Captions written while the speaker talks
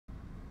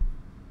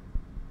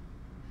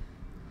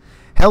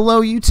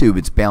Hello YouTube,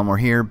 it's Balimore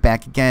here,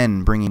 back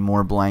again, bringing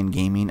more blind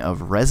gaming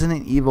of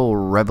Resident Evil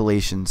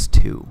Revelations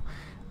 2.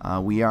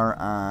 We are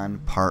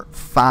on part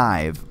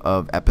 5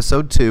 of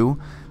episode 2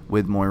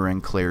 with Moira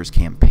and Claire's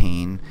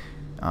campaign.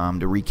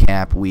 To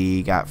recap,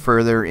 we got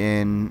further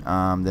in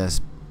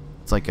this,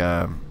 it's like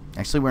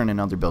actually we're in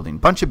another building.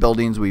 Bunch of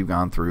buildings we've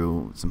gone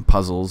through, some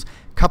puzzles,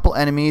 couple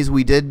enemies.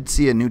 We did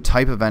see a new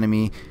type of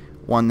enemy,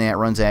 one that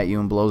runs at you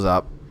and blows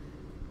up.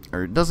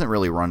 Or it doesn't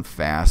really run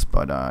fast,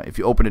 but if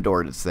you open a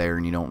door, it's there,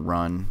 and you don't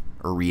run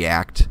or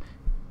react,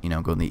 you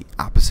know, go in the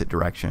opposite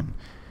direction.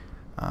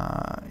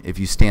 If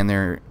you stand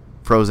there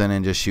frozen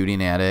and just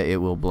shooting at it, it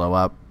will blow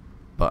up.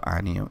 But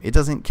you know, it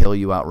doesn't kill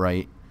you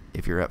outright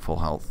if you're at full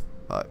health,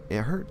 but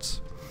it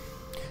hurts.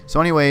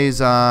 So anyways,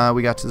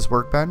 we got to this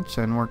workbench,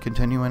 and we're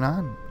continuing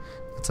on.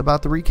 That's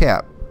about the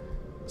recap.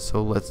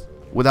 So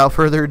without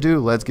further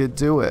ado, let's get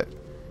to it.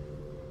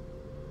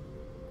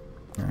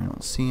 I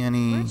don't see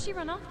any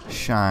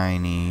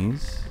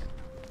shinies.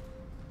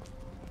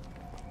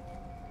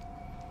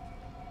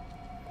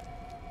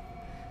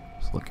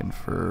 Just looking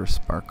for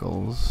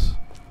sparkles.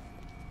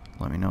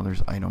 Let me know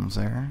there's items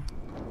there.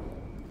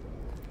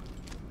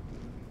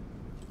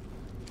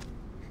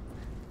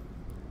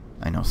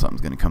 I know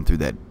something's gonna come through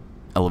that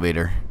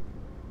elevator.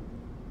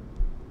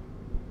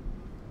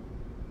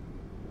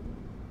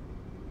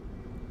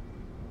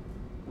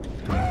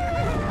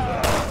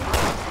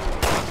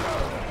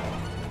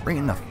 Right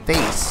in the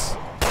face.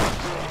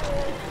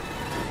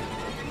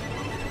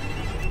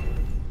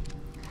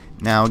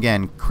 Now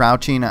again,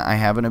 crouching, I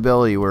have an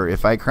ability where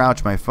if I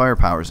crouch, my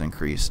firepower is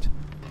increased.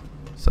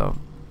 So,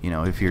 you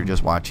know, if you're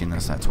just watching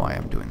this, that's why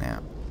I'm doing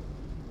that.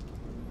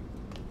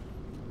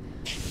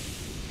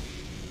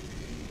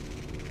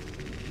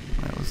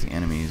 That was the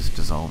enemies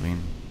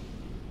dissolving.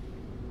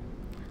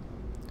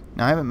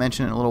 Now I haven't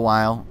mentioned it in a little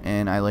while,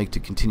 and I like to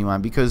continue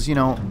on because, you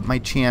know, my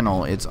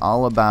channel, it's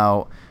all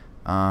about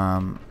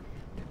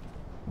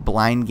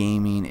blind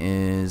gaming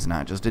is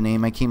not just a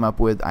name I came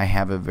up with. I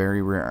have a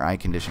very rare eye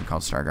condition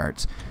called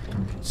Stargardt's.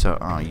 So,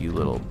 oh, you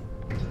little...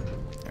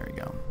 There we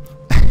go.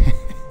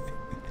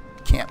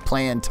 Can't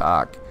play and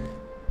talk.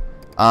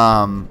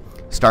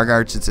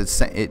 Stargardt's,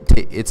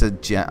 it's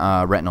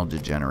a retinal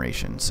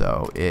degeneration.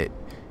 So, it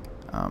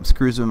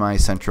screws with my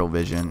central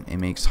vision. It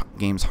makes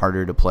games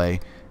harder to play,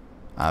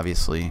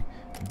 obviously.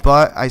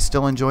 But I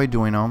still enjoy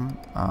doing them.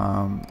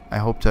 I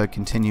hope to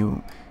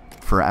continue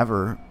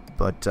forever.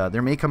 But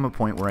there may come a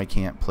point where I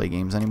can't play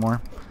games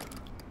anymore,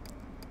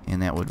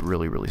 and that would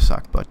really, really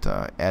suck.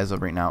 But as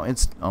of right now,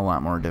 it's a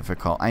lot more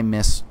difficult. I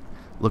miss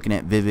looking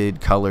at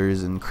vivid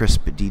colors and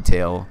crisp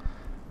detail,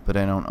 but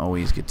I don't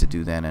always get to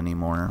do that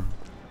anymore.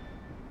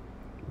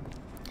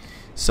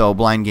 So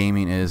blind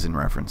gaming is in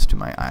reference to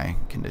my eye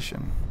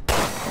condition.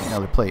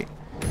 Another plate.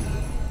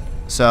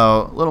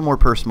 So a little more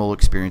personal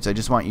experience. I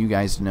just want you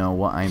guys to know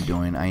what I'm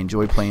doing. I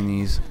enjoy playing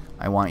these.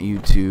 I want you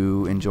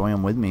to enjoy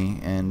them with me,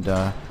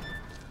 and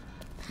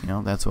you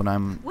know, that's what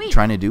I'm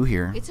trying to do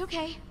here. It's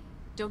okay.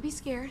 Don't be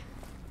scared.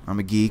 I'm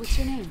a geek. What's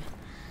your name?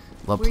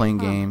 Love playing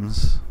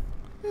games.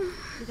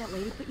 Did that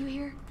lady put you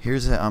here?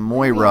 Here's a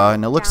Moira,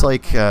 and it looks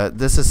like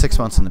this is 6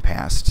 months in the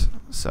past.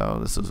 So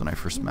this was when I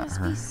first met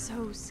her. You must be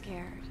so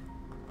scared.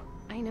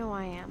 I know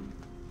I am.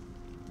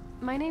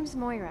 My name's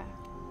Moira.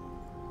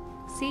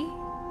 See?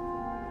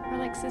 We're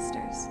like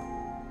sisters.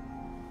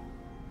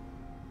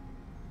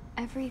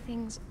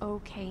 Everything's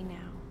okay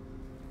now.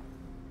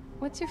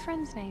 What's your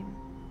friend's name?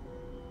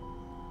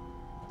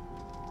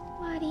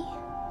 Lottie.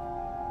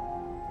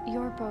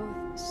 You're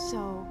both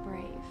so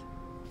brave.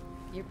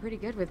 You're pretty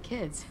good with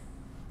kids.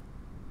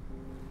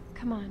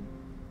 Come on.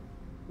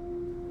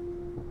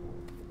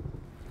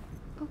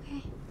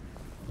 Okay.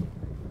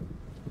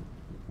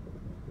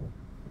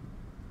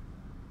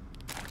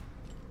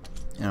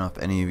 I don't know if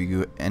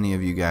any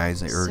of you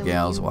guys or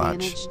gals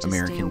watch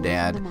American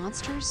Dad.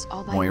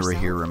 Moira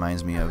here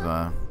reminds me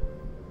of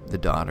the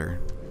daughter.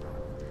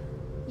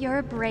 You're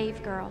a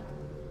brave girl,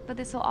 but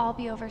this will all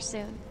be over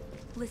soon.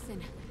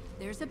 Listen,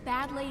 there's a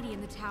bad lady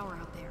in the tower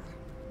out there.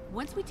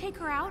 Once we take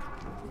her out,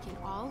 we can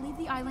all leave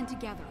the island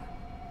together.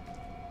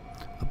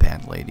 A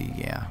bad lady,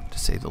 yeah, to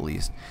say the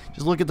least.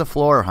 Just look at the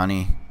floor,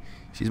 honey.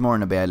 She's more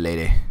than a bad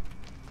lady.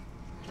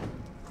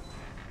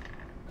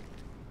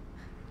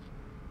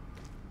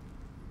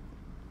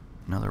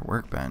 Another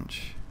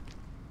workbench.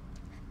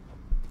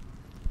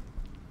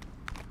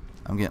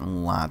 I'm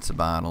getting lots of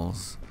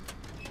bottles.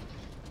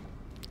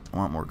 I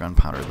want more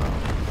gunpowder, though.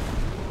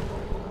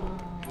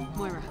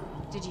 Moira,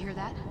 did you hear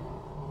that?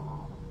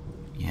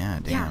 Yeah,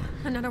 damn.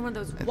 Yeah, another one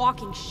of those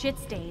walking shit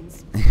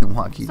stains.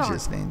 Walking shit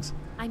stains.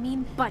 I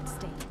mean butt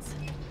stains.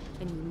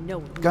 And you know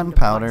what?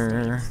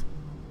 Gunpowder.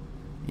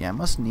 Yeah, I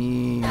must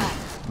need...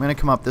 I'm going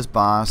to come up. This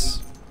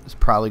boss is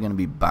probably going to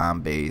be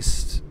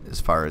bomb-based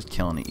as far as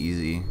killing it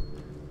easy.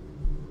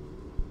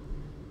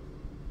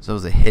 So it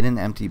was a hidden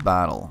empty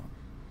bottle.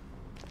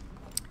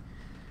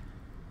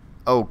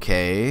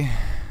 Okay.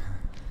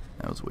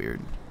 That was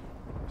weird.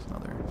 There's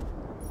another...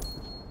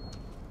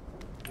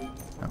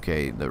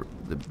 Okay, the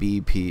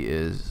BP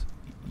is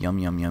yum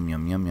yum yum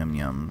yum yum yum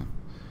yum.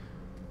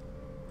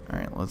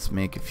 Alright, let's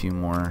make a few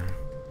more.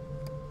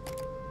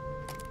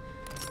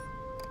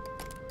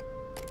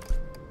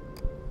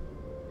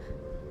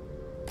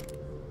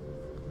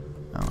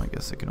 Oh, I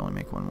guess I can only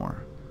make one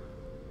more.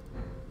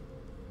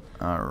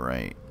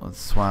 Alright, let's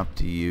swap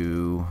to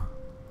you.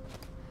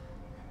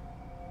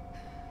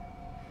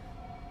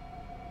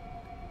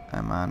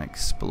 I'm on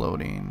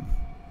exploding.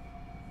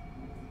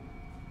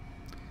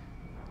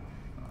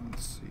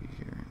 Let's see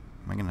here.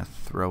 Am I gonna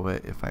throw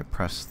it if I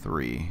press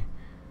 3?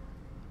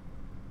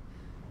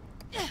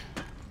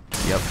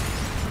 Yep.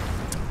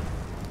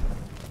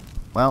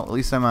 Well, at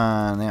least I'm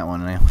on that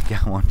one, and I only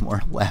got one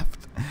more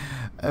left.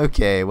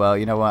 Okay, well,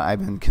 you know what? I've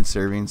been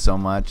conserving so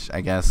much.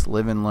 I guess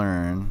live and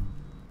learn.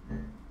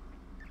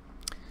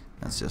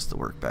 That's just the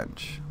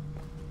workbench.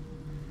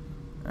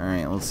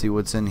 Alright, let's see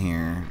what's in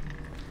here.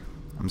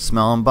 I'm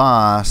smelling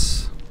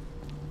boss.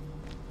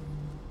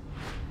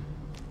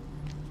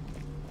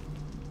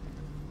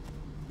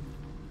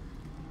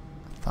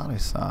 I thought I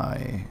saw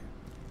a...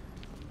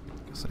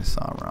 guess I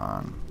saw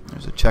wrong.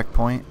 There's a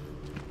checkpoint.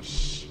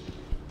 Shh.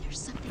 There's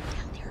something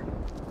down there.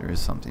 There is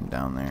something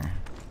down there.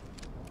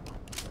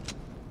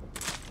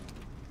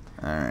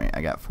 Alright,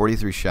 I got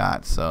 43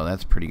 shots, so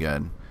that's pretty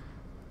good.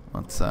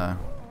 Let's head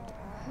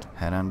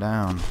on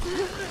down.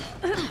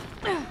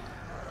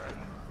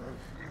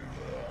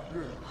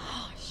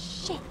 Oh,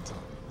 shit.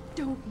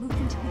 Don't move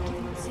until we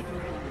give you a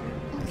signal.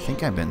 I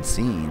think I've been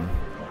seen.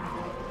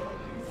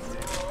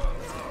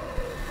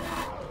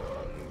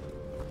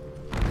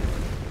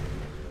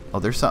 Oh,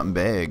 there's something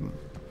big.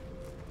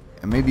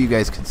 And maybe you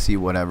guys can see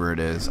whatever it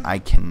is. I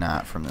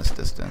cannot from this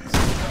distance.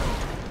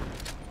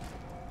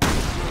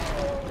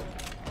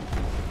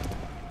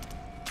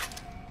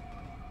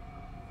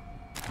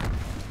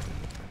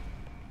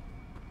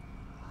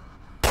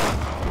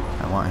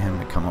 I want him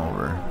to come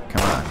over.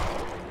 Come on.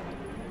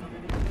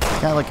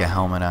 Got like a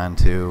helmet on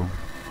too.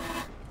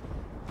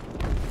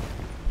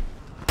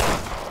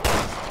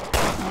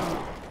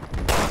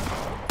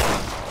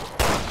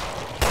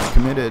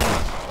 Committed.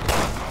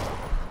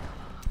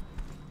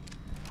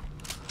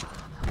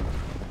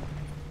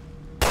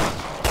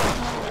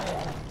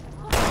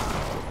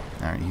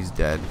 Alright, he's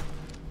dead.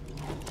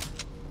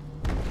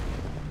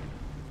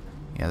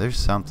 Yeah, there's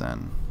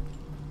something.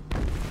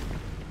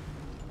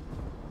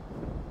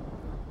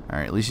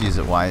 Alright, at least she's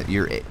wise.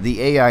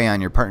 The AI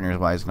on your partner is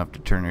wise enough to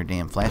turn her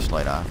damn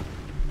flashlight off.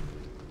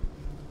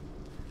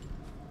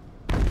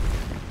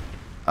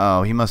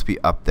 Oh, he must be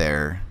up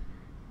there.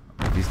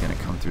 He's gonna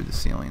come through the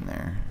ceiling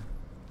there.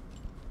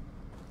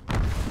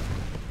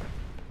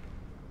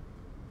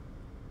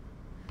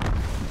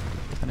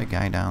 Is that a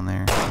guy down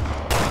there?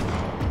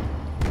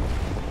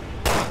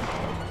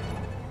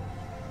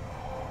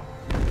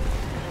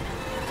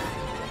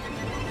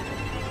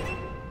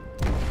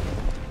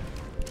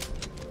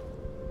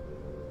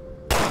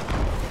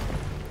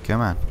 Come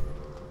on.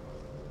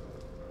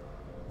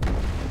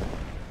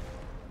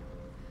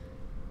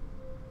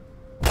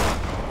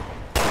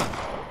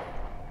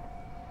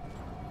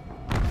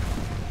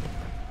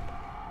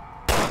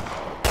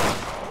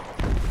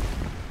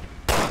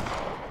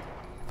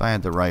 If I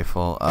had the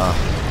rifle,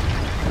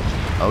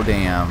 oh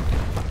damn.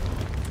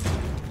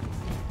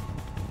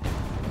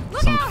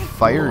 Look Some out!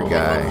 fire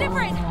guy.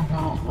 Different.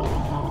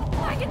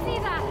 I can see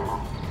that.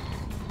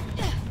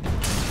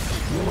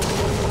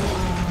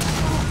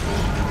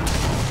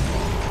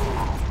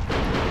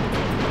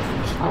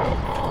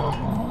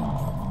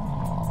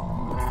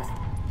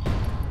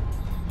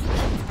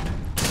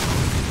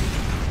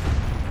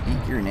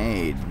 Eat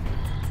grenade.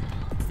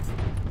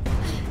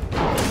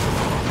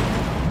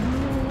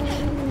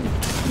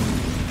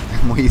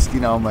 I'm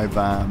wasting all my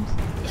bombs.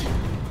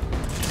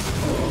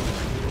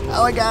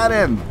 Oh, I got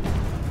him!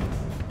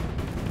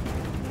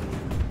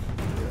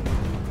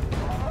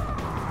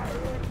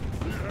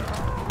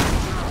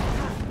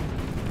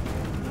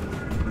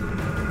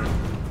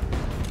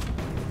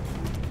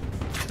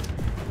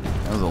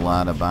 That was a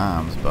lot of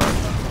bombs, but...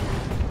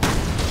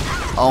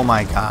 oh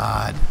my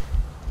god.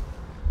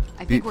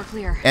 I think we're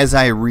clear. As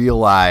I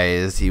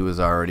realized, he was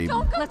already...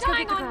 Let's go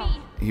get the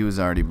girl. he was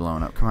already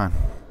blown up. Come on.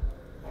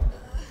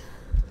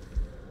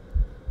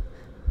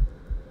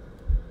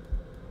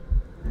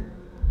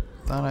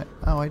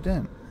 Oh, I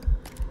didn't.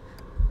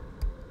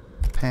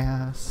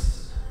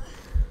 Pass.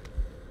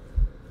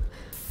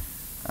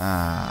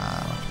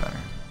 Ah, much better.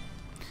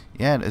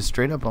 Yeah, it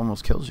straight up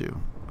almost kills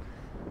you.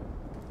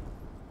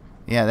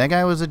 Yeah, that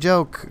guy was a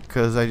joke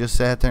because I just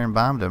sat there and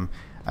bombed him.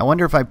 I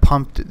wonder if I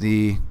pumped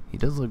the... he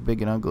does look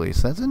big and ugly,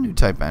 so that's a new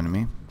type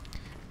enemy.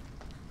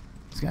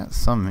 He's got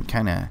some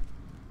kind of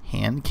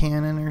hand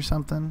cannon or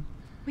something.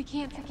 We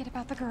can't forget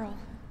about the girl.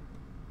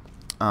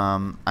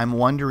 I'm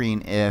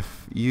wondering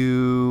if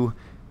you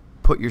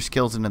put your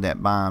skills into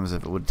that bombs,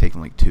 if it would have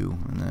taken like 2,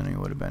 and then he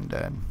would have been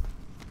dead.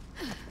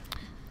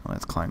 Well,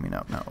 that's climbing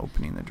up, not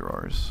opening the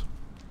drawers.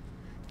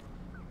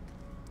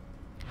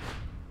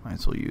 Might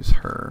as well use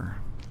her.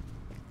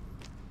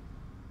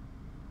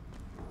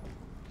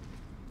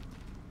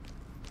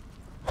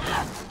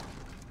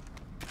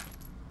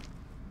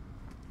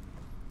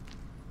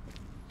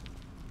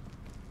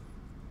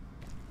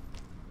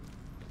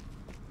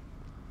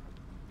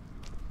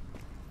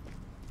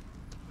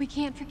 We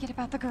can't forget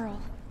about the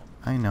girl.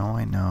 I know,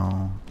 I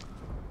know.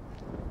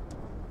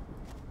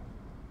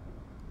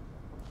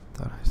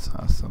 Thought I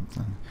saw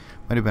something.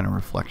 Might have been a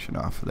reflection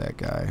off of that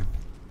guy.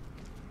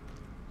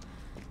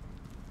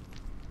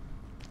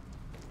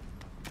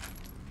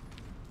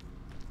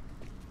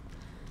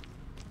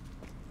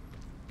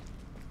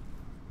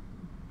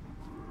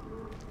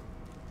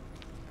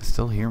 I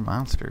still hear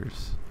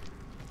monsters.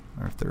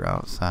 Or if they're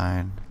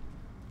outside.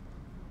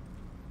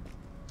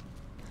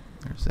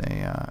 There's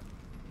a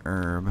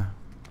herb.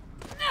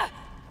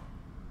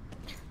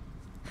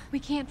 We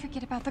can't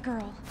forget about the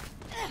girl.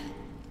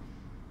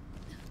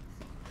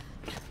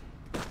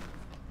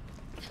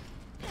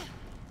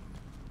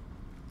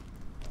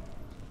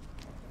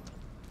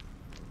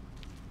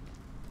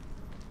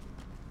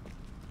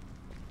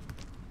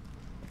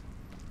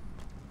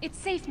 It's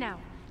safe now.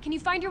 Can you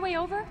find your way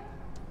over?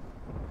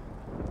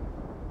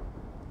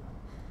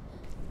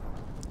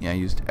 Yeah, I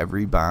used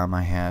every bomb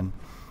I had.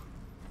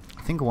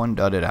 I think one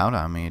dudded out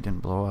on me. It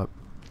didn't blow up.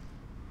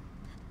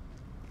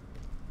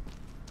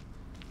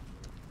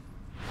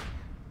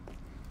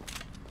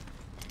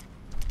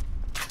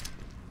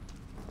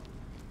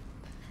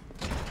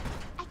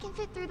 I can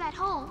fit through that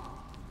hole.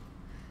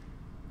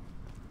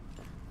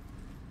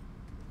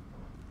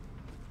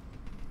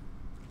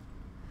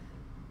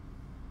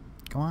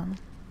 Go on.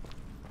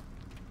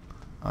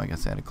 Oh, I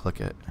guess I had to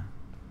click it.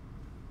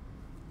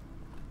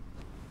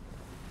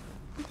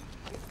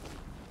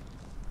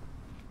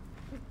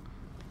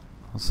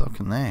 Well, so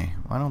can they.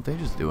 Why don't they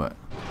just do it?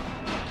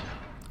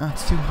 Oh,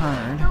 it's too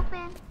hard.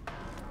 Open.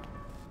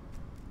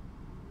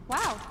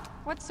 Wow,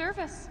 what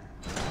service?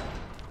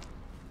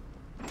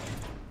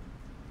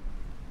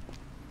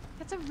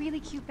 That's a really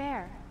cute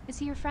bear. Is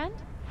he your friend?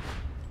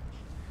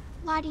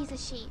 Lottie's a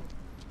she.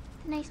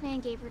 The nice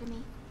man gave her to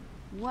me.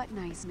 What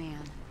nice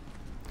man?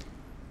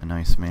 A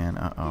nice man.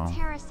 The Uh-oh.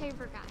 Terra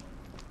Saver guy.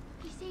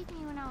 He saved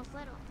me when I was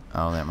little.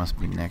 Oh, that must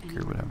be Nick or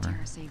Anyone in whatever.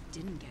 TerraSafe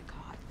didn't get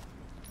caught.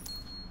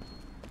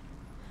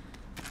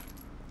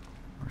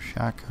 Or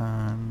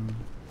shotgun.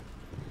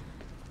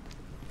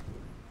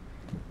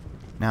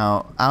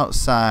 Now,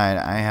 outside,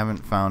 I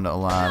haven't found a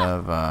lot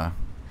of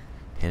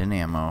hidden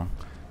ammo,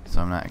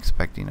 so I'm not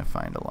expecting to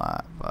find a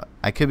lot. But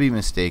I could be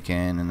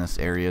mistaken, and this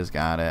area's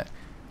got it.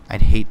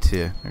 I'd hate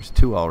to. There's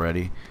two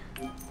already.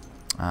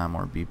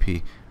 More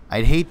BP.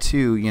 I'd hate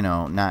to, you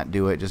know, not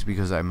do it just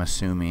because I'm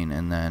assuming,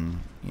 and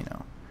then, you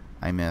know,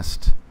 I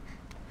missed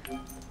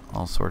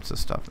all sorts of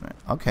stuff in it.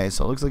 Okay,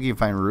 so it looks like you can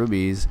find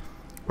rubies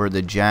or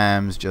the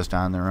gems just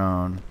on their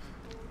own.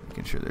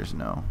 Making sure there's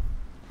no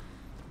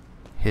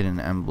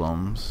hidden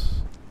emblems.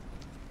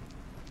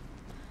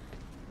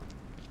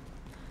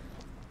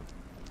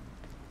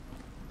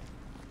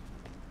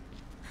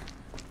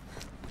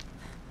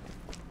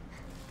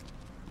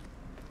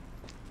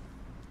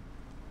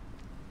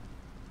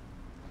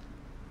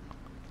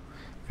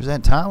 There's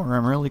that tower.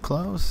 I'm really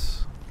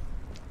close.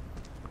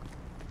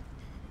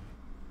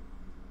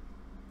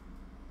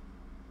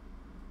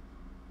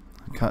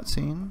 A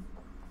cutscene.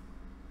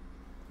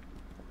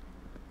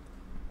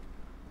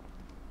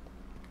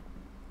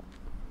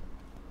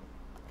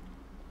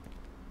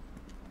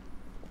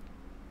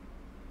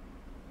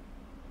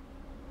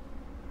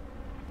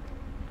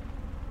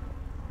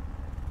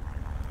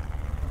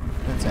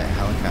 That's a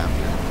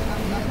helicopter.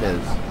 It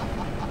is.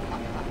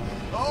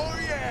 Oh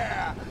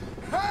yeah!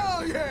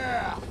 Hell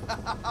yeah!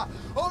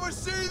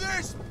 Oversee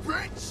this,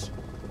 bitch!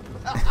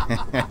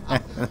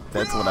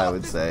 That's what I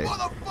would say.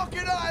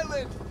 Motherfucking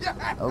island!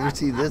 Yeah!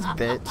 Oversee this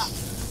bitch.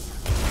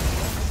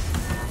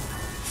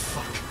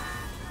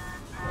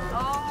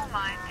 Oh,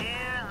 my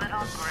dear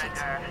little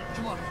Gregor.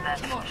 Come on,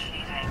 That's come on.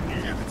 cheating.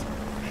 Damn it!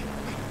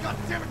 God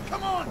damn it,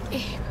 come on!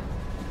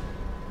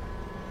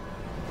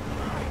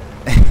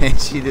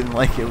 She didn't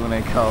like it when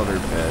I called her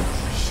bitch.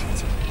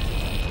 Shit.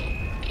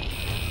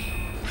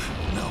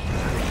 No.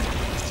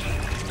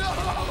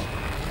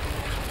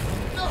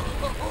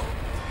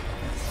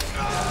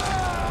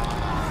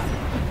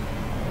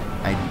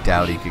 I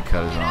doubt he could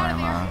cut his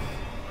arm off.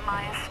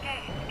 My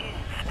escape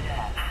is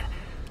death,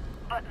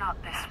 but not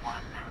this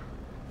one.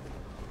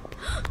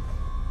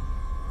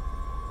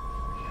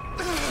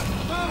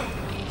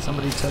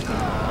 Somebody took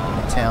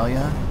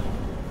Natalia.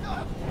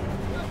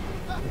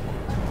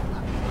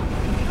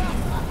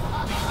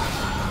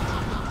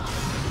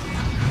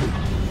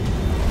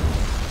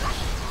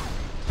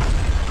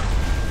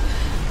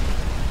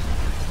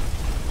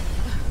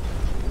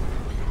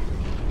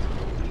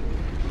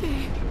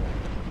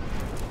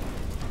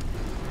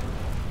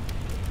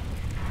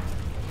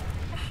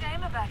 A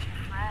shame about your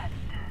friend,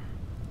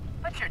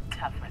 but you're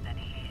tougher than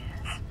he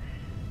is.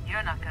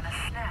 You're not gonna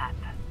snap,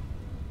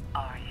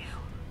 are you?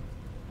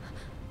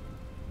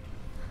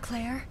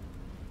 Claire?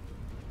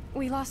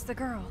 We lost the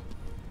girl.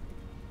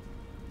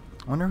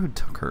 I wonder who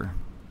took her.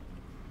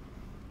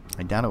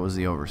 I doubt it was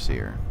the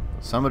overseer.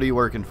 Somebody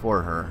working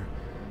for her,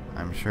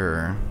 I'm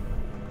sure.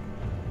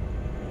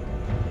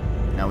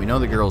 Now we know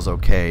the girl's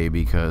okay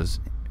because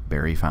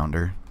Barry found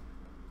her.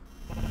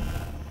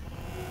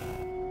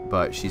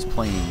 but she's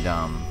playing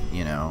dumb,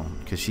 you know,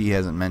 because she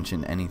hasn't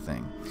mentioned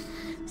anything.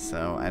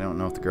 So I don't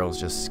know if the girl's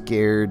just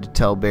scared to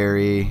tell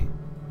Barry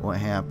what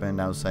happened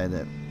outside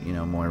that, you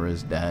know,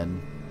 Moira's dead.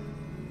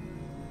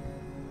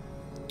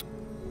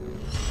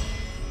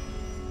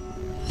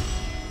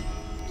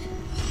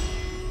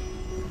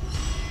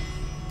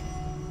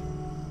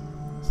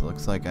 So it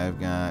looks like I've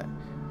got,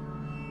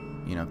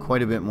 you know,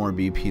 quite a bit more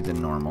BP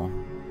than normal.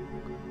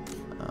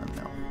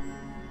 No.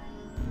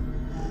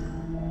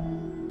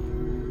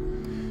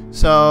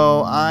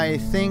 So I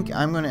think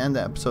I'm going to end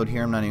the episode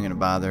here. I'm not even going to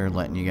bother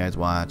letting you guys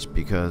watch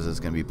because it's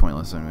going to be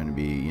pointless. I'm going to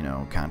be, you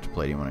know,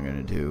 contemplating what I'm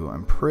going to do.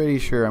 I'm pretty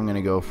sure I'm going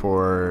to go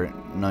for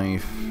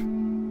knife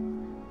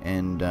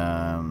and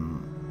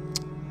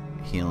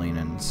healing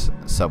and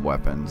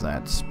sub-weapons.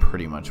 That's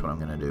pretty much what I'm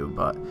going to do,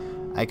 but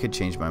I could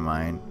change my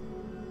mind.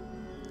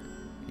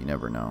 You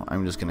never know.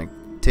 I'm just going to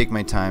take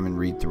my time and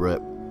read through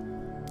it.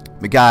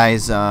 But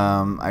guys,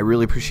 I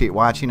really appreciate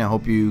watching. I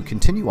hope you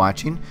continue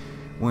watching.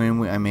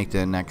 When I make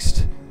the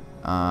next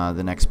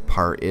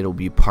part, it'll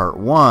be part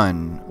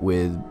 1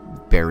 with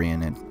Barry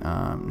and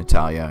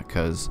Natalia,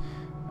 because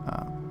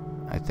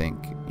I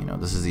think, you know,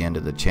 this is the end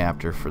of the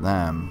chapter for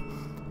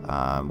them.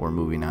 We're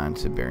moving on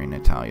to Barry and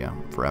Natalia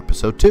for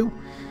episode 2.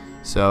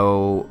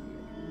 So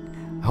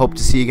I hope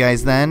to see you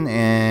guys then,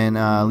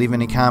 and leave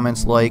any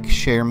comments, like,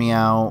 share me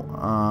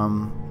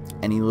out.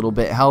 Any little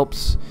bit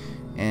helps,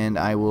 and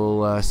I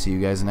will see you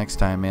guys next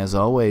time. As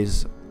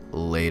always,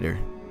 later.